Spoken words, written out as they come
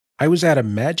I was at a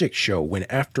magic show when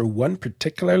after one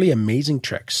particularly amazing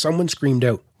trick, someone screamed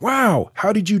out, "Wow,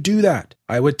 how did you do that?"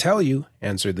 "I would tell you,"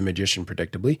 answered the magician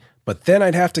predictably, "but then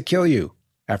I'd have to kill you."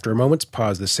 After a moment's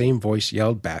pause, the same voice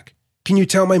yelled back, "Can you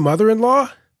tell my mother-in-law?"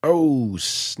 Oh,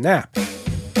 snap.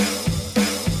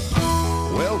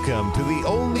 Welcome to the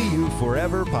Only You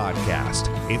Forever podcast.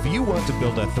 If you want to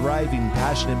build a thriving,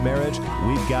 passionate marriage,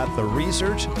 we've got the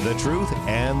research, the truth,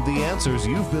 and the answers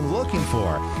you've been looking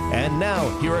for. And now,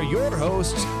 here are your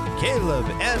hosts, Caleb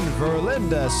and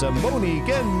Verlinda Simone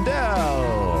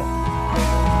Gendel.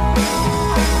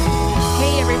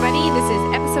 Hey everybody, this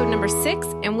is episode number 6,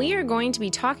 and we are going to be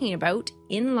talking about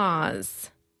in-laws.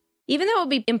 Even though it would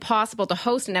be impossible to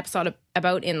host an episode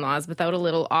about in-laws without a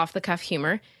little off-the-cuff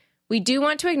humor, we do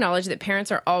want to acknowledge that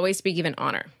parents are always to be given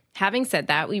honor. Having said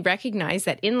that, we recognize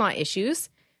that in-law issues,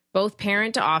 both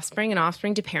parent to offspring and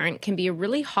offspring to parent, can be a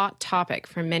really hot topic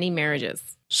for many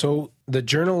marriages. So, the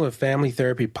Journal of Family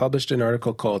Therapy published an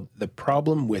article called The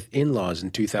Problem with In-Laws in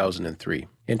 2003.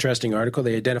 Interesting article.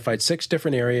 They identified 6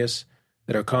 different areas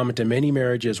that are common to many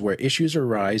marriages where issues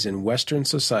arise in Western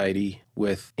society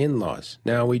with in-laws.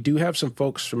 Now, we do have some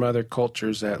folks from other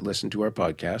cultures that listen to our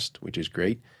podcast, which is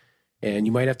great. And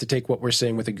you might have to take what we're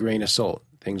saying with a grain of salt.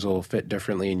 Things will fit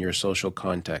differently in your social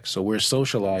context. So we're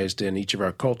socialized in each of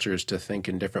our cultures to think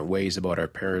in different ways about our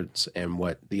parents and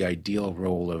what the ideal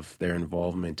role of their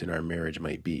involvement in our marriage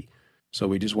might be. So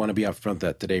we just want to be upfront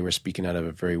that today we're speaking out of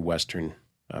a very Western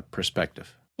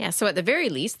perspective. Yeah, so at the very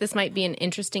least, this might be an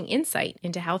interesting insight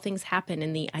into how things happen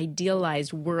in the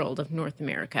idealized world of North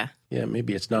America. Yeah,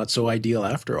 maybe it's not so ideal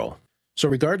after all. So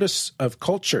regardless of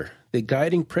culture, the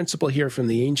guiding principle here from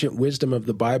the ancient wisdom of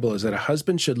the Bible is that a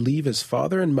husband should leave his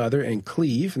father and mother and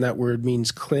cleave, and that word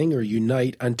means cling or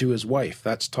unite unto his wife.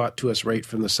 That's taught to us right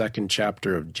from the 2nd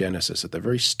chapter of Genesis at the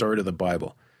very start of the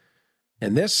Bible.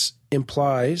 And this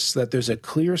implies that there's a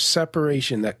clear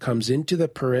separation that comes into the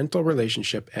parental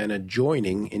relationship and a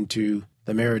joining into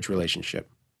the marriage relationship.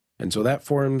 And so that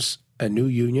forms a new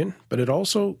union, but it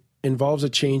also involves a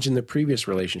change in the previous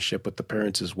relationship with the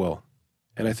parents as well.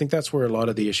 And I think that's where a lot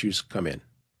of the issues come in,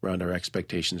 around our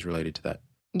expectations related to that.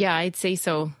 Yeah, I'd say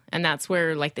so. And that's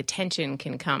where the tension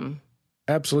can come.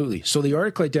 Absolutely. So the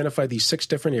article identified these 6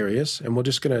 different areas, and we're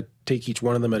just going to take each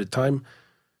one of them at a time.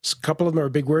 A couple of them are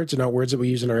big words and not words that we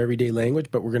use in our everyday language,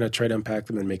 but we're going to try to unpack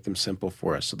them and make them simple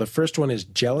for us. So the first one is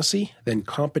jealousy, then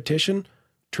competition,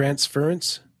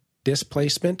 transference,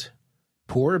 displacement,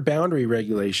 poor boundary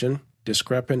regulation,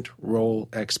 discrepant role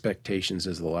expectations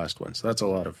is the last one. So that's a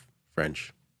lot of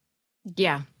French.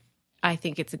 Yeah, I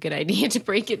think it's a good idea to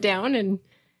break it down and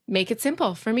make it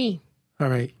simple for me. All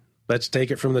right, let's take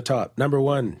it from the top. Number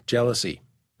 1, jealousy.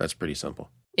 That's pretty simple.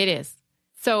 It is.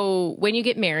 So when you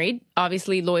get married,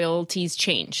 obviously loyalties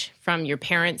change from your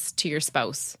parents to your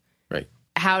spouse. Right.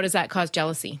 How does that cause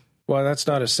jealousy? Well, that's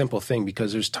not a simple thing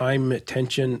because there's time,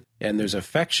 attention, and there's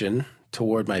affection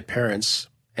toward my parents.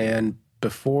 And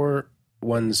before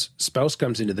one's spouse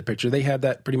comes into the picture, they had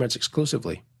that pretty much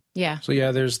exclusively. Yeah. So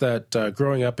yeah, there's that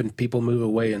growing up and people move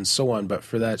away and so on. But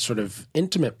for that sort of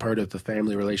intimate part of the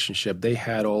family relationship, they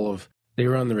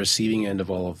were on the receiving end of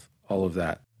all of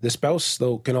that. The spouse,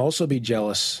 though, can also be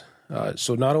jealous.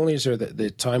 So not only is there the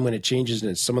time when it changes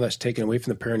and some of that's taken away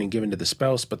from the parent and given to the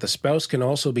spouse, but the spouse can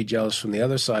also be jealous from the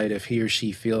other side if he or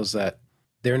she feels that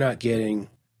they're not getting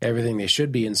everything they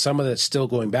should be. And some of that's still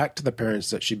going back to the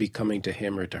parents that should be coming to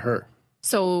him or to her.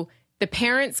 So the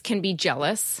parents can be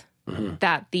jealous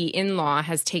that the in-law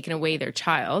has taken away their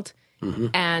child.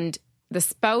 And the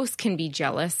spouse can be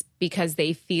jealous because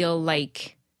they feel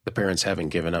like the parents haven't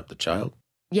given up the child.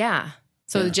 Yeah.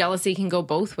 So the jealousy can go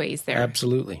both ways there.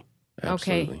 Absolutely.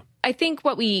 Okay. I think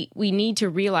what we need to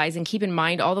realize and keep in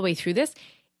mind all the way through this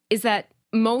is that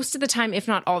most of the time, if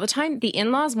not all the time, the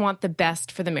in-laws want the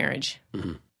best for the marriage.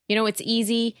 You know, it's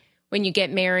easy when you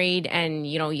get married and,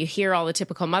 you hear all the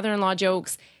typical mother-in-law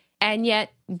jokes. And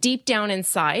yet, deep down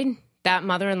inside, that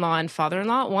mother-in-law and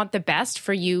father-in-law want the best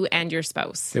for you and your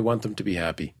spouse. They want them to be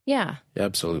happy. Yeah.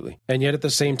 Absolutely. And yet at the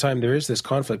same time, there is this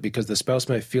conflict because the spouse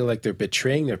might feel like they're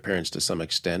betraying their parents to some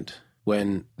extent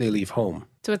when they leave home.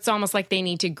 So it's almost like they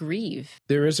need to grieve.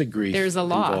 There is a grief. There's a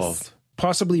loss. Involved.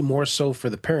 Possibly more so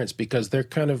for the parents because they're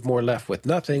kind of more left with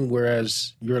nothing,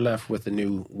 whereas you're left with a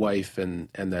new wife and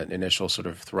that initial sort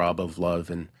of throb of love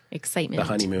and excitement, the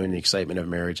honeymoon, the excitement of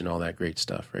marriage and all that great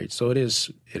stuff, right? So it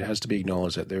has to be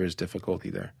acknowledged that there is difficulty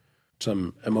there.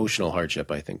 Some emotional hardship,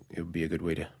 I think it would be a good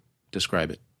way to describe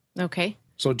it. Okay.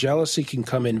 So jealousy can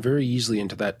come in very easily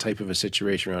into that type of a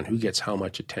situation around who gets how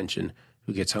much attention,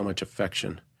 who gets how much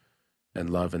affection and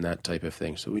love and that type of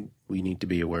thing. So we need to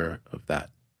be aware of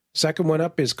that. Second one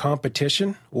up is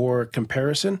competition or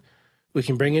comparison. We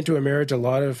can bring into a marriage a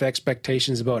lot of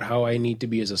expectations about how I need to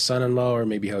be as a son-in-law, or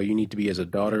maybe how you need to be as a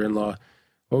daughter-in-law.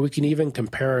 Or we can even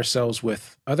compare ourselves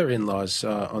with other in-laws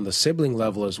on the sibling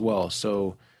level as well.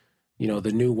 So,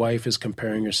 the new wife is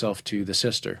comparing herself to the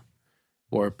sister,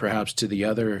 or perhaps to the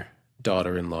other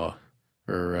daughter-in-law,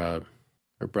 or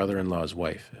her brother-in-law's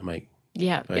wife. Am I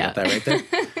got that right there?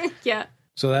 Yeah.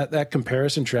 So that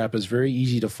comparison trap is very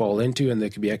easy to fall into, and there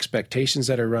could be expectations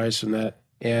that arise from that.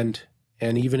 And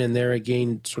even in there,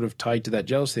 again, sort of tied to that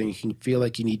jealous thing, you can feel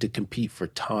like you need to compete for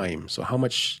time. So how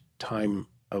much time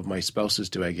of my spouse's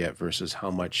do I get versus how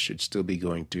much should still be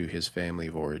going to his family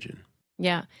of origin?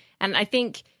 Yeah. And I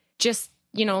think just,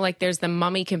 like there's the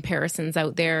mummy comparisons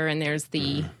out there, and there's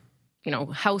the,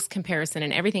 house comparison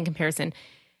and everything comparison.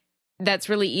 That's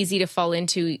really easy to fall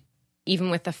into even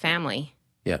with the family.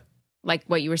 Yeah. Like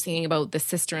what you were saying about the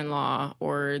sister-in-law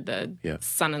or the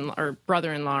son-in-law or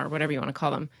brother-in-law or whatever you want to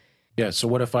call them. Yeah. So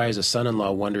what if I, as a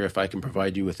son-in-law, wonder if I can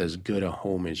provide you with as good a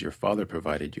home as your father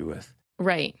provided you with?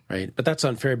 Right. Right. But that's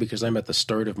unfair because I'm at the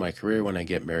start of my career when I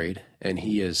get married, and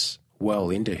he is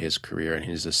well into his career and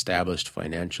he's established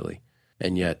financially.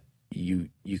 And yet you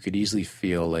could easily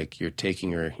feel like you're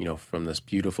taking her, from this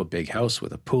beautiful big house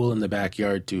with a pool in the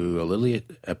backyard to a little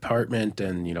apartment,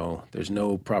 and, there's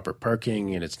no proper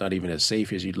parking, and it's not even as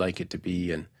safe as you'd like it to be.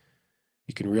 And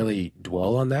you can really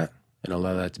dwell on that and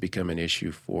allow that to become an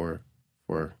issue for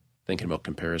thinking about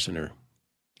comparison or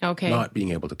not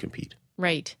being able to compete.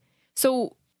 Right.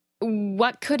 So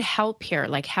what could help here?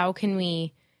 Like, how can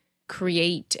we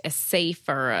create a safe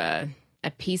or a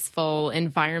peaceful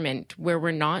environment where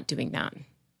we're not doing that?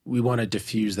 We want to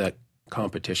diffuse that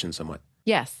competition somewhat.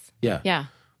 Yes. Yeah. Yeah.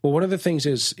 Well, one of the things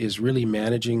is really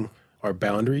managing our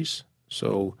boundaries.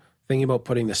 So thinking about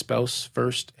putting the spouse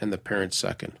first and the parent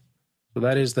second. So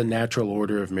that is the natural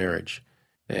order of marriage.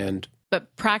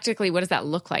 But practically, what does that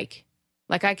look like?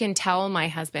 Like, I can tell my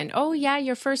husband, oh yeah,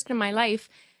 you're first in my life.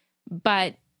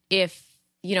 But if,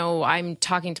 I'm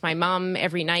talking to my mom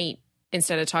every night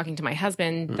instead of talking to my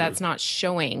husband, that's not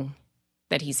showing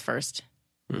that he's first.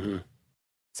 Mm-hmm.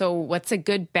 So what's a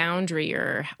good boundary,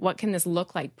 or what can this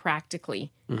look like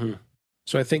practically? Mm-hmm.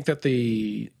 So I think that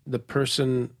the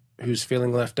person who's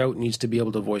feeling left out needs to be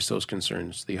able to voice those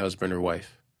concerns, the husband or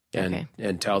wife, and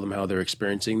tell them how they're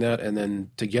experiencing that. And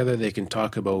then together they can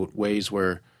talk about ways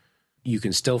where you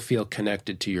can still feel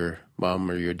connected to your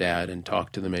mom or your dad and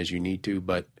talk to them as you need to,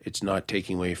 but it's not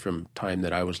taking away from time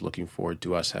that I was looking forward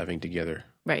to us having together.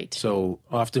 Right. So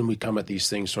often we come at these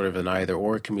things sort of an either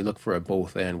or. Can we look for a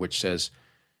both and, which says,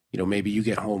 maybe you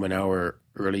get home an hour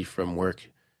early from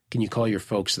work. Can you call your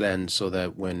folks then, so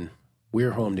that when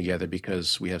we're home together,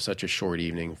 because we have such a short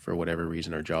evening for whatever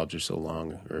reason, our jobs are so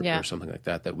long or something like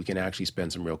that, that we can actually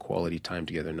spend some real quality time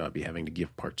together and not be having to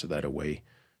give parts of that away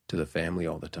to the family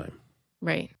all the time.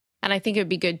 Right. And I think it would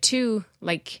be good too,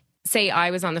 like, say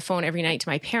I was on the phone every night to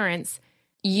my parents,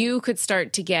 you could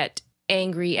start to get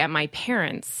angry at my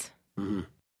parents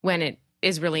when it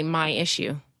is really my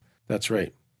issue. That's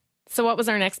right. So what was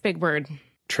our next big word?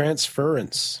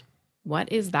 Transference.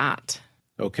 What is that?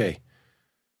 Okay.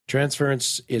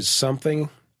 Transference is something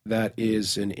that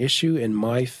is an issue in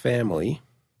my family,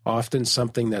 often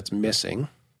something that's missing,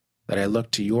 that I look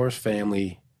to your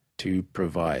family to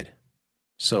provide.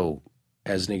 So,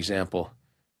 as an example,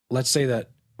 let's say that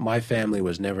my family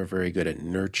was never very good at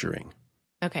nurturing.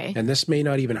 Okay. And this may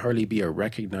not even hardly be a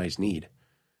recognized need,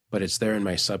 but it's there in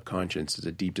my subconscious. It's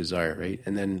a deep desire, right?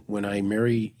 And then when I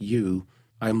marry you,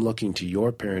 I'm looking to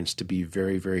your parents to be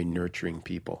very, very nurturing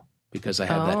people, because I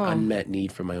have that unmet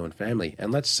need from my own family.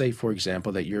 And let's say, for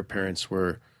example, that your parents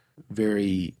were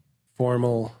very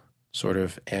formal, sort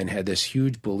of, and had this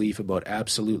huge belief about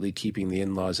absolutely keeping the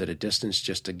in-laws at a distance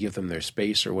just to give them their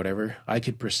space or whatever. I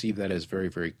could perceive that as very,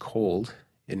 very cold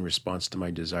in response to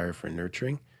my desire for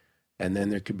nurturing. And then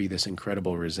there could be this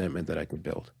incredible resentment that I could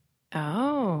build.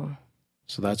 Oh.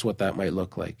 So that's what that might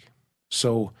look like.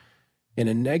 So in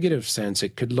a negative sense,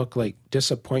 it could look like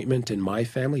disappointment in my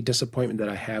family. Disappointment that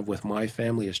I have with my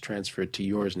family is transferred to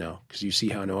yours now, because you see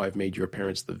how now I've made your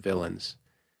parents the villains,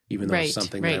 even though it's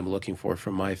something that I'm looking for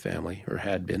from my family, or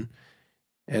had been.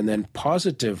 And then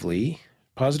positive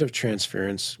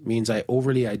transference means I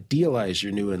overly idealize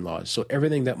your new in-laws. So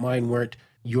everything that mine weren't,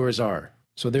 yours are.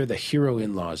 So they're the hero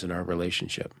in-laws in our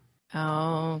relationship.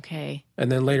 Oh, okay.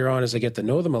 And then later on, as I get to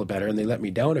know them a little better and they let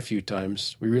me down a few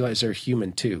times, we realize they're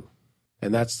human too.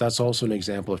 And that's also an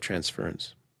example of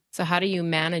transference. So how do you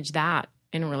manage that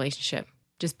in a relationship?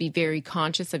 Just be very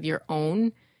conscious of your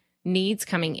own needs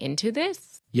coming into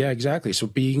this? Yeah, exactly. So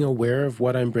being aware of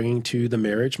what I'm bringing to the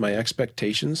marriage, my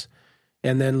expectations,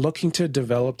 And then looking to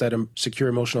develop that secure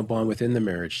emotional bond within the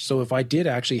marriage. So if I did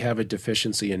actually have a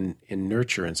deficiency in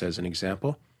nurturance, as an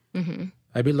example,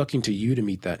 I'd be looking to you to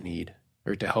meet that need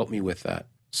or to help me with that.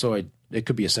 So it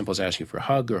could be as simple as asking for a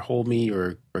hug or hold me,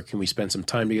 or can we spend some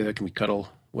time together? Can we cuddle?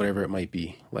 Whatever it might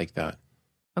be, like that.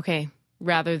 Okay.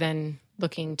 Rather than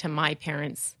looking to my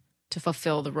parents to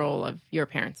fulfill the role of your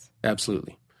parents.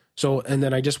 Absolutely. So, and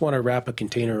then I just want to wrap a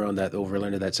container around that over,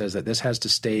 Linda, that says that this has to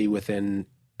stay within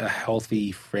a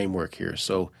healthy framework here.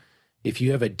 So if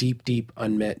you have a deep, deep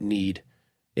unmet need,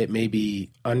 it may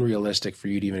be unrealistic for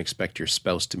you to even expect your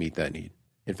spouse to meet that need.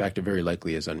 In fact, it very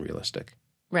likely is unrealistic.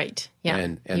 Right. Yeah.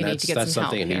 And that's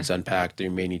something that needs unpacked. You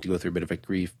may need to go through a bit of a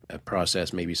grief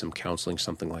process, maybe some counseling,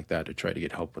 something like that, to try to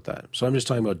get help with that. So I'm just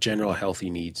talking about general healthy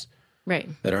needs, right,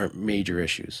 that aren't major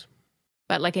issues.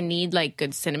 But like a need like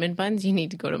good cinnamon buns, you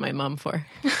need to go to my mom for.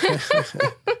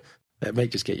 That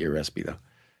might just get your recipe, though.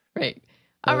 Right.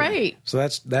 All right. So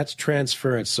that's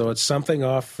transference. So it's something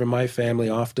off from my family,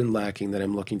 often lacking, that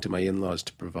I'm looking to my in-laws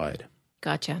to provide.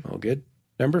 Gotcha. All good.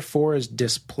 Number 4 is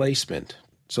displacement.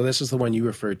 So this is the one you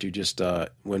referred to just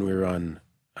when we were on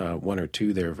 1 or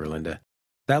 2 there, Verlinda.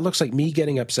 That looks like me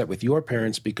getting upset with your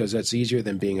parents because that's easier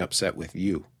than being upset with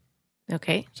you.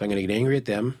 Okay. So I'm going to get angry at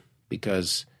them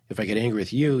because if I get angry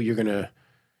with you,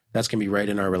 that's going to be right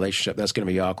in our relationship. That's going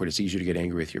to be awkward. It's easier to get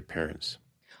angry with your parents.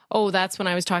 Oh, that's when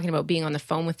I was talking about being on the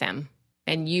phone with them,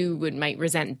 and you might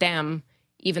resent them,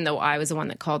 even though I was the one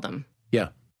that called them. Yeah.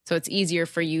 So it's easier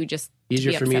for you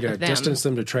easier for me to distance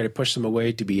them, to try to push them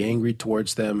away, to be angry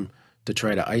towards them, to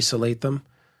try to isolate them.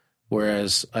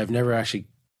 Whereas I've never actually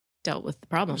dealt with the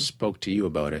problem, spoke to you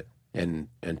about it, and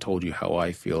told you how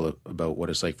I feel about what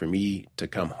it's like for me to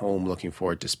come home looking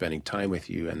forward to spending time with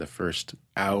you, and the first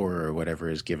hour or whatever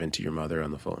is given to your mother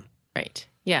on the phone. Right.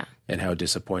 Yeah. And how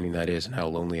disappointing that is and how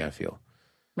lonely I feel.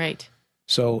 Right.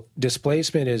 So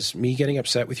displacement is me getting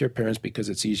upset with your parents because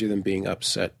it's easier than being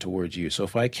upset towards you. So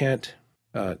if I can't,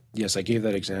 yes, I gave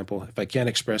that example. If I can't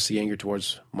express the anger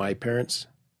towards my parents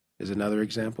is another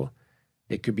example.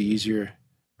 It could be easier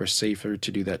or safer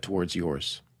to do that towards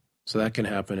yours. So that can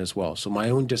happen as well. So my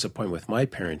own disappointment with my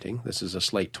parenting, this is a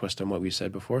slight twist on what we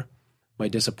said before. My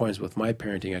disappointments with my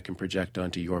parenting, I can project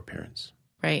onto your parents.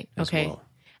 Right. Okay. Well.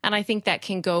 And I think that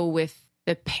can go with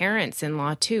the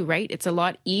parents-in-law too, right? It's a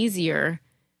lot easier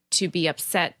to be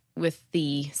upset with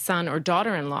the son or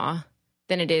daughter-in-law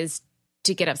than it is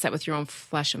to get upset with your own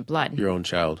flesh and blood. Your own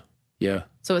child. Yeah.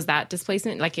 So is that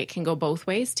displacement? Like it can go both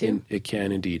ways too? It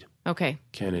can indeed. Okay.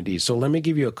 Can indeed. So let me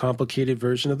give you a complicated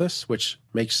version of this, which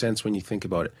makes sense when you think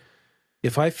about it.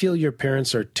 If I feel your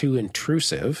parents are too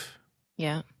intrusive.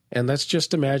 Yeah. And let's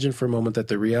just imagine for a moment that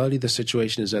the reality of the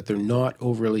situation is that they're not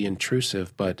overly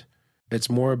intrusive, but it's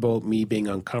more about me being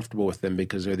uncomfortable with them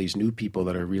because they're these new people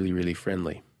that are really, really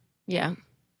friendly. Yeah.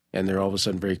 And they're all of a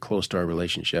sudden very close to our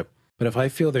relationship. But if I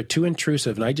feel they're too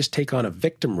intrusive and I just take on a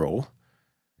victim role,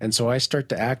 and so I start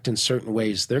to act in certain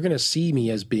ways, they're going to see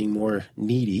me as being more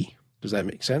needy. Does that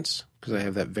make sense? Because I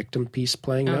have that victim piece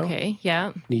playing now. Okay,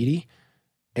 yeah. Needy.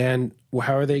 And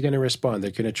how are they going to respond?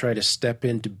 They're going to try to step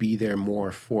in to be there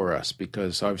more for us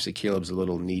because obviously Caleb's a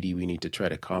little needy. We need to try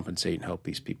to compensate and help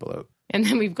these people out. And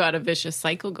then we've got a vicious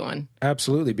cycle going.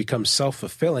 Absolutely. Becomes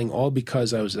self-fulfilling, all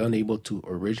because I was unable to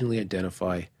originally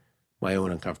identify my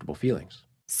own uncomfortable feelings.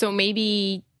 So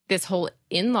maybe this whole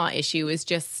in-law issue is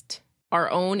just our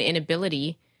own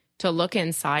inability to look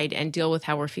inside and deal with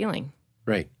how we're feeling.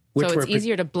 Right. So it's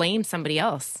easier to blame somebody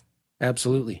else.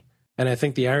 Absolutely. And I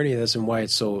think the irony of this and why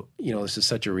it's so, this is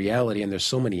such a reality and there's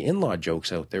so many in-law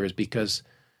jokes out there is because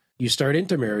you start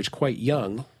into marriage quite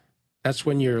young. That's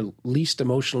when you're least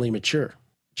emotionally mature.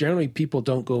 Generally, people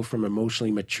don't go from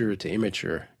emotionally mature to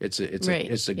immature. It's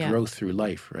a growth through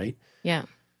life, right? Yeah.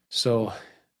 So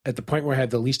at the point where I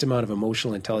have the least amount of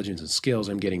emotional intelligence and skills,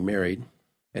 I'm getting married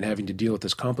and having to deal with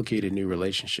this complicated new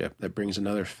relationship that brings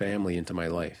another family into my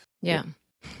life. Yeah.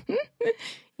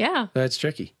 Yeah. That's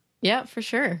tricky. Yeah, for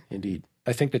sure. Indeed.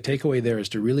 I think the takeaway there is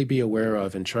to really be aware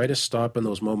of and try to stop in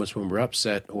those moments when we're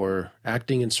upset or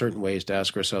acting in certain ways to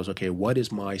ask ourselves, okay, what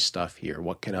is my stuff here?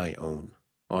 What can I own,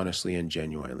 honestly and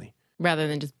genuinely? Rather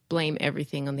than just blame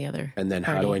everything on the other And then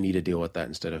party. How do I need to deal with that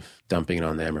instead of dumping it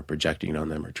on them or projecting it on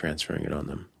them or transferring it on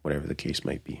them, whatever the case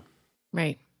might be.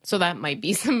 Right. So that might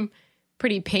be some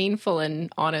pretty painful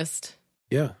and honest.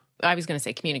 Yeah. I was going to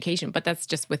say communication, but that's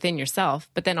just within yourself.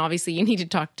 But then obviously you need to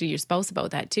talk to your spouse about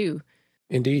that too.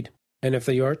 Indeed. And if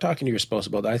you are talking to your spouse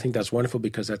about that, I think that's wonderful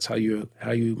because that's how you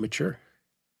mature.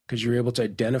 Because you're able to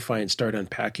identify and start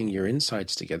unpacking your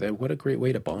insides together. What a great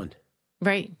way to bond.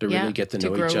 Right. To really get to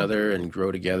know grow. each other and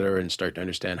grow together and start to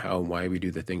understand how and why we do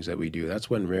the things that we do.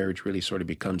 That's when marriage really sort of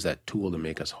becomes that tool to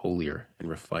make us holier and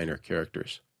refine our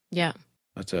characters. Yeah.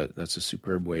 That's a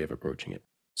superb way of approaching it.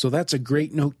 So that's a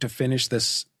great note to finish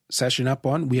this session up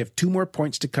on. We have 2 more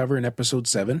points to cover in episode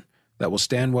 7 that will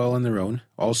stand well on their own.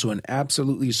 Also, an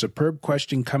absolutely superb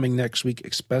question coming next week,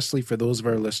 especially for those of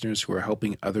our listeners who are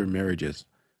helping other marriages.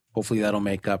 Hopefully that'll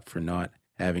make up for not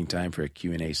having time for a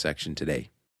Q&A section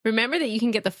today. Remember that you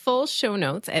can get the full show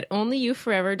notes at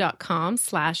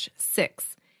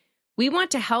onlyyouforever.com/6. We want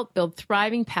to help build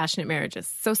thriving, passionate marriages.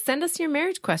 So send us your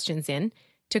marriage questions in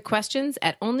to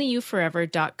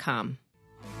questions@onlyyouforever.com.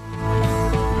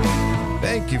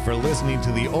 Thank you for listening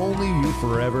to the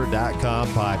onlyyouforever.com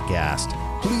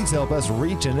podcast. Please help us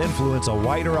reach and influence a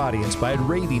wider audience by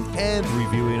rating and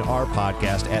reviewing our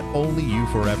podcast at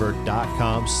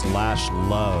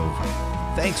onlyyouforever.com/love.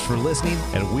 Thanks for listening,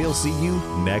 and we'll see you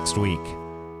next week.